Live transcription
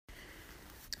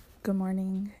Good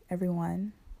morning,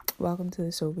 everyone. Welcome to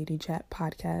the Soul Beauty Chat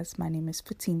podcast. My name is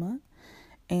Fatima,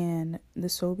 and the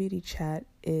Soul Beauty Chat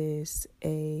is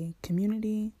a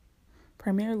community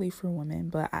primarily for women,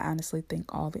 but I honestly think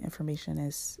all the information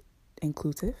is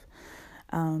inclusive,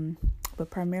 but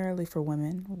primarily for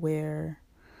women, where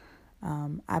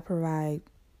I provide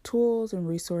tools and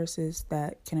resources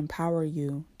that can empower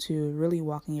you to really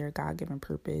walk in your God-given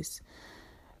purpose.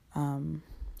 And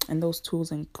those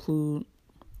tools include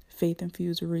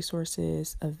faith-infused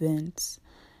resources, events,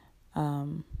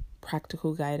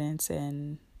 practical guidance,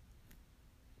 and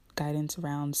guidance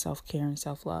around self-care and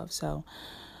self-love. So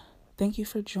thank you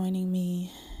for joining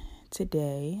me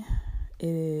today. It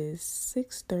is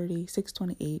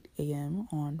 6:28 a.m.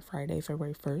 on Friday,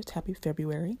 February 1st. Happy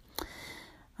February.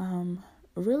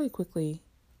 Really quickly,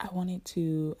 I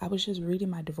was just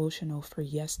reading my devotional for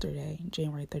yesterday,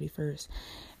 January 31st,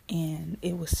 and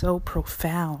it was so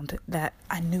profound that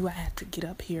I knew I had to get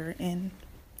up here and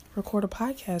record a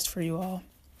podcast for you all.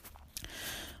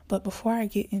 But before I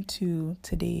get into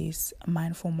today's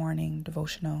Mindful Morning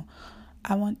devotional,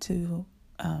 I want to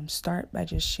start by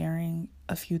just sharing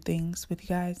a few things with you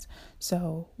guys.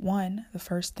 So the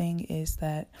first thing is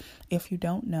that if you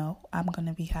don't know, I'm going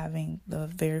to be having the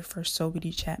very first Soul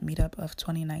Beauty Chat meetup of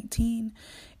 2019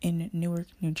 in Newark,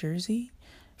 New Jersey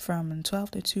from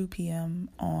 12 to 2 p.m.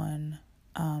 on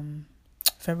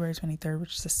February 23rd,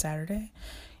 which is a Saturday.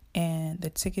 And the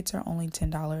tickets are only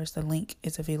 $10. The link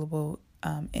is available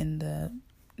in the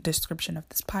description of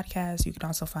this podcast. You can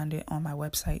also find it on my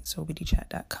website,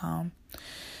 soulbeautychat.com.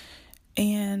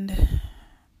 And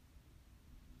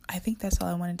I think that's all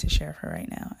I wanted to share for right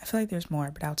now. I feel like there's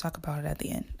more, but I'll talk about it at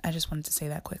the end. I just wanted to say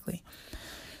that quickly.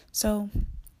 So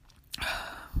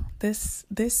this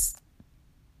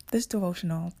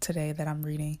devotional today that I'm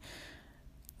reading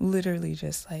literally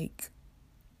just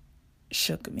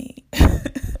shook me.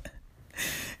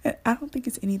 I don't think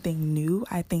it's anything new.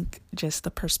 I think just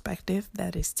the perspective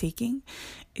that it's taking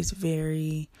is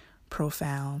very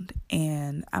profound,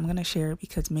 and I'm going to share it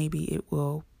because maybe it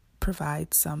will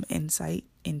provide some insight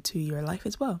into your life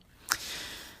as well.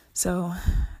 So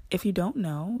if you don't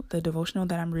know, the devotional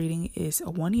that I'm reading is a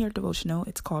 1-year devotional.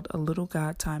 It's called A Little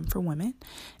God Time for Women,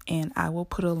 and I will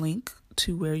put a link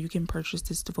to where you can purchase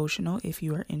this devotional if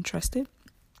you are interested.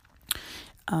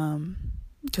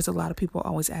 Because a lot of people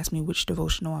always ask me which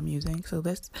devotional I'm using. So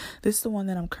this is the one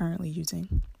that I'm currently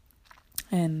using.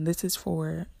 And this is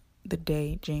for the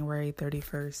day, January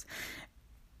 31st.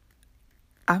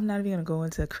 I'm not even going to go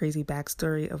into a crazy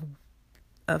backstory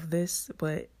of this,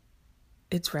 but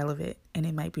it's relevant, and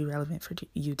it might be relevant for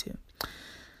you too.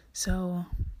 So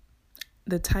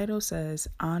the title says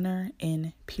Honor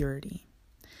in Purity.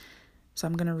 So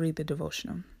I'm going to read the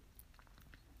devotional.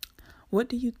 What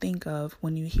do you think of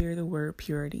when you hear the word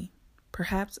purity?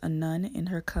 Perhaps a nun in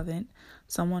her convent,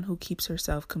 someone who keeps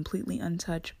herself completely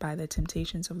untouched by the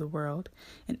temptations of the world,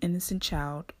 an innocent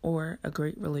child, or a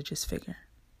great religious figure.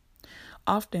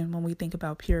 Often when we think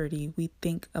about purity, we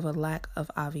think of a lack of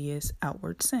obvious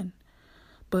outward sin.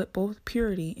 But both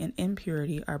purity and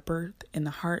impurity are birthed in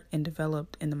the heart and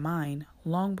developed in the mind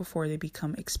long before they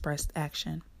become expressed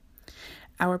action.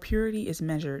 Our purity is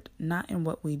measured not in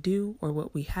what we do or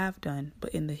what we have done,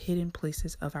 but in the hidden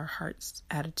places of our heart's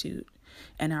attitude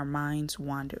and our mind's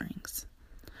wanderings.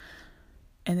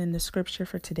 And then the scripture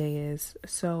for today is,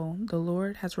 so the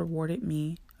Lord has rewarded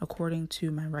me according to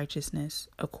my righteousness,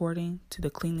 according to the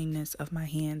cleanliness of my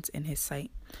hands in his sight.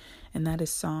 And that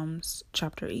is Psalms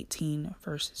chapter 18,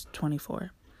 verses 24.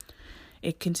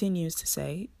 It continues to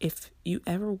say, if you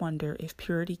ever wonder if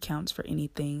purity counts for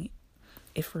anything,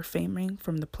 if refraining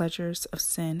from the pleasures of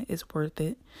sin is worth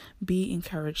it, be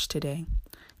encouraged today.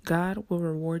 God will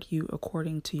reward you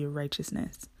according to your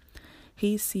righteousness.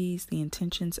 He sees the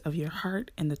intentions of your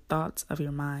heart and the thoughts of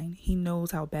your mind. He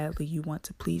knows how badly you want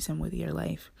to please him with your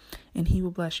life, and he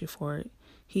will bless you for it.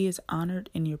 He is honored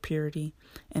in your purity,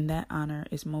 and that honor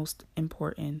is the most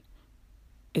important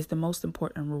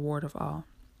reward of all.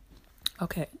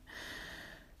 Okay,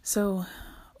 so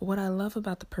what I love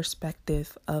about the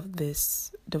perspective of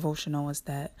this devotional is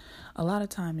that a lot of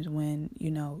times when,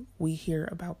 we hear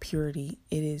about purity,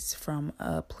 it is from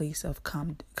a place of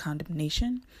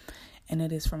condemnation, and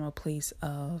it is from a place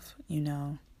of,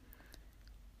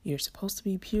 you're supposed to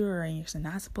be pure and you're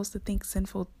not supposed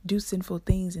to do sinful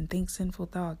things and think sinful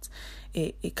thoughts.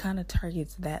 It kind of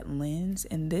targets that lens,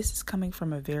 and this is coming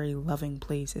from a very loving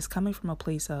place. It's coming from a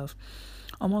place of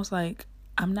almost like,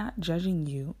 I'm not judging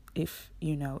you if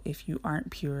you aren't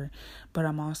pure, but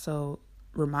I'm also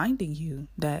reminding you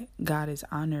that God is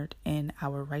honored in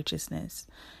our righteousness.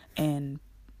 And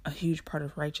a huge part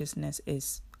of righteousness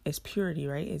is is purity,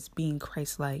 right? It's being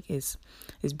Christ-like, is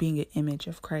being an image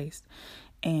of Christ.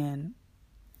 And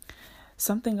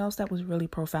something else that was really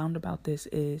profound about this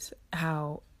is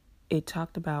how it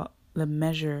talked about the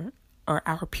measure, or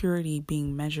our purity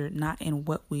being measured not in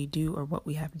what we do or what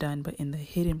we have done, but in the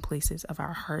hidden places of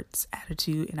our heart's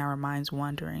attitude and our minds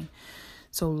wandering.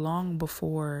 So long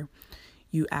before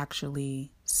you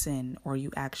actually sin, or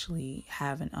you actually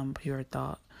have an impure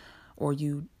thought, or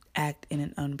you act in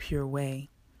an impure way,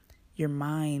 your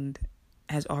mind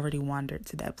has already wandered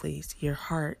to that place. Your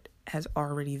heart has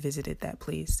already visited that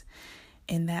place.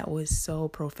 And that was so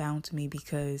profound to me,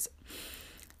 because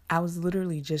I was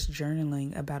literally just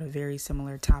journaling about a very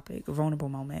similar topic, a vulnerable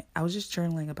moment. I was just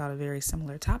journaling about a very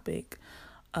similar topic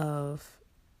of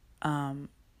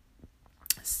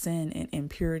sin and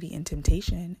impurity and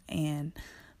temptation, and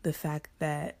the fact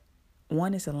that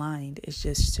one is aligned. It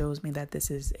just shows me that this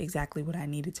is exactly what I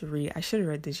needed to read. I should have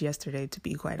read this yesterday, to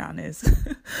be quite honest.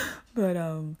 But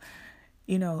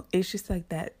it's just like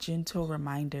that gentle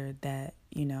reminder that,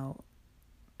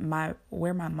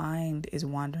 where my mind is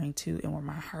wandering to, and where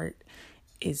my heart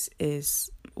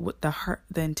is what the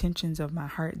intentions of my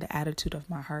heart, the attitude of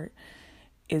my heart,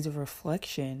 is a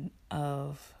reflection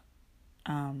of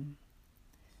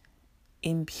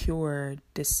impure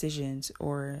decisions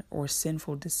or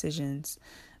sinful decisions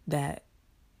that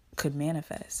could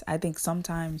manifest. I think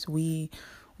sometimes we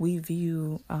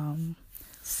view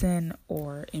sin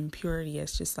or impurity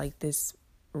as just like this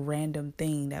random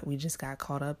thing that we just got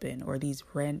caught up in, or this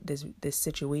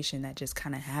situation that just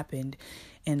kind of happened,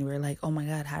 and we're like, oh my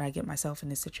God, how did I get myself in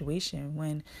this situation?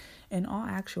 When in all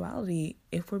actuality,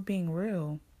 if we're being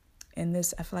real, and I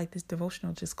feel like this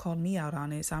devotional just called me out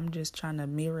on it, so I'm just trying to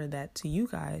mirror that to you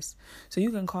guys so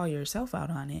you can call yourself out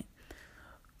on it.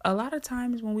 A lot of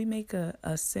times when we make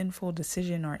a sinful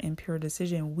decision or impure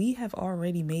decision, we have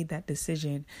already made that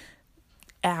decision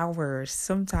hours,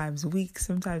 sometimes weeks,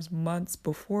 sometimes months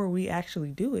before we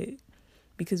actually do it,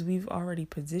 because we've already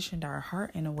positioned our heart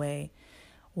in a way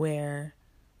where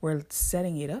we're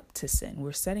setting it up to sin.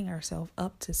 We're setting ourselves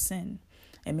up to sin.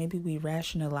 And maybe we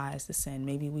rationalize the sin.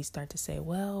 Maybe we start to say,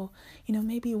 well,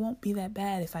 maybe it won't be that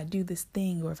bad if I do this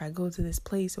thing, or if I go to this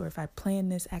place, or if I plan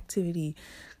this activity.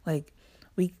 Like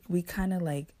we kind of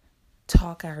like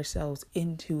talk ourselves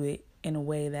into it in a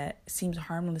way that seems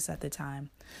harmless at the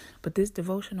time. But this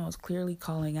devotional is clearly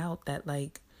calling out that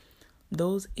like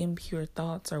those impure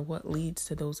thoughts are what leads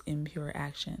to those impure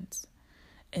actions.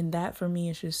 And that for me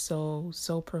is just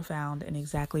so profound, and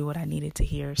exactly what I needed to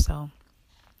hear. So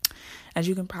as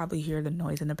you can probably hear the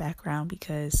noise in the background,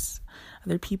 because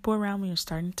other people around me are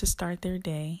starting to start their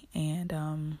day, and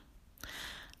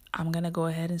I'm going to go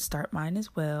ahead and start mine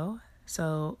as well.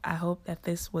 So I hope that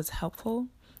this was helpful.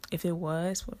 If it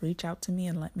was, reach out to me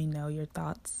and let me know your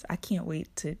thoughts. I can't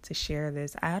wait to share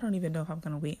this. I don't even know if I'm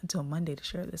going to wait until Monday to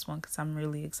share this one, because I'm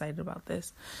really excited about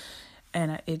this,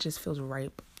 and it just feels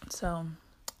ripe. So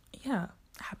yeah,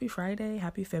 happy Friday,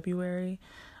 happy February.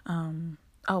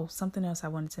 Something else I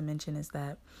wanted to mention is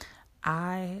that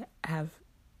I've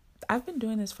been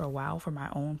doing this for a while for my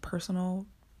own personal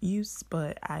use,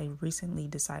 but I recently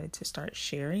decided to start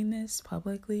sharing this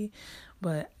publicly.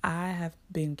 But I have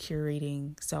been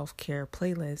curating self-care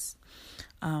playlists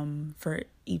for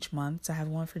each month. So I have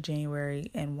one for January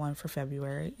and one for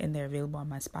February, and they're available on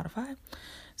my Spotify.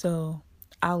 So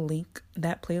I'll link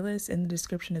that playlist in the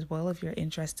description as well if you're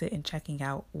interested in checking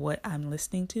out what I'm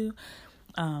listening to.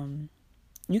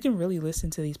 You can really listen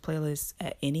to these playlists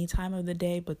at any time of the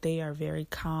day, but they are very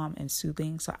calm and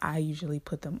soothing. So I usually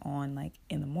put them on like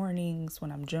in the mornings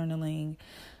when I'm journaling,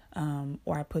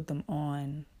 or I put them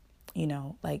on,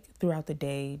 like throughout the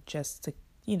day, just to,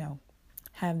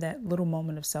 have that little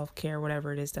moment of self-care,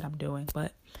 whatever it is that I'm doing.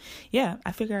 But yeah,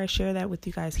 I figure I share that with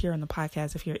you guys here on the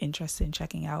podcast if you're interested in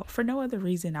checking out, for no other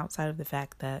reason outside of the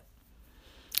fact that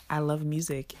I love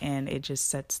music and it just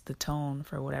sets the tone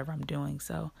for whatever I'm doing.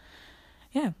 So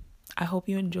yeah, I hope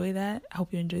you enjoy that. I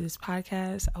hope you enjoy this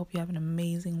podcast. I hope you have an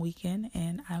amazing weekend,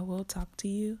 and I will talk to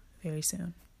you very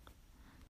soon.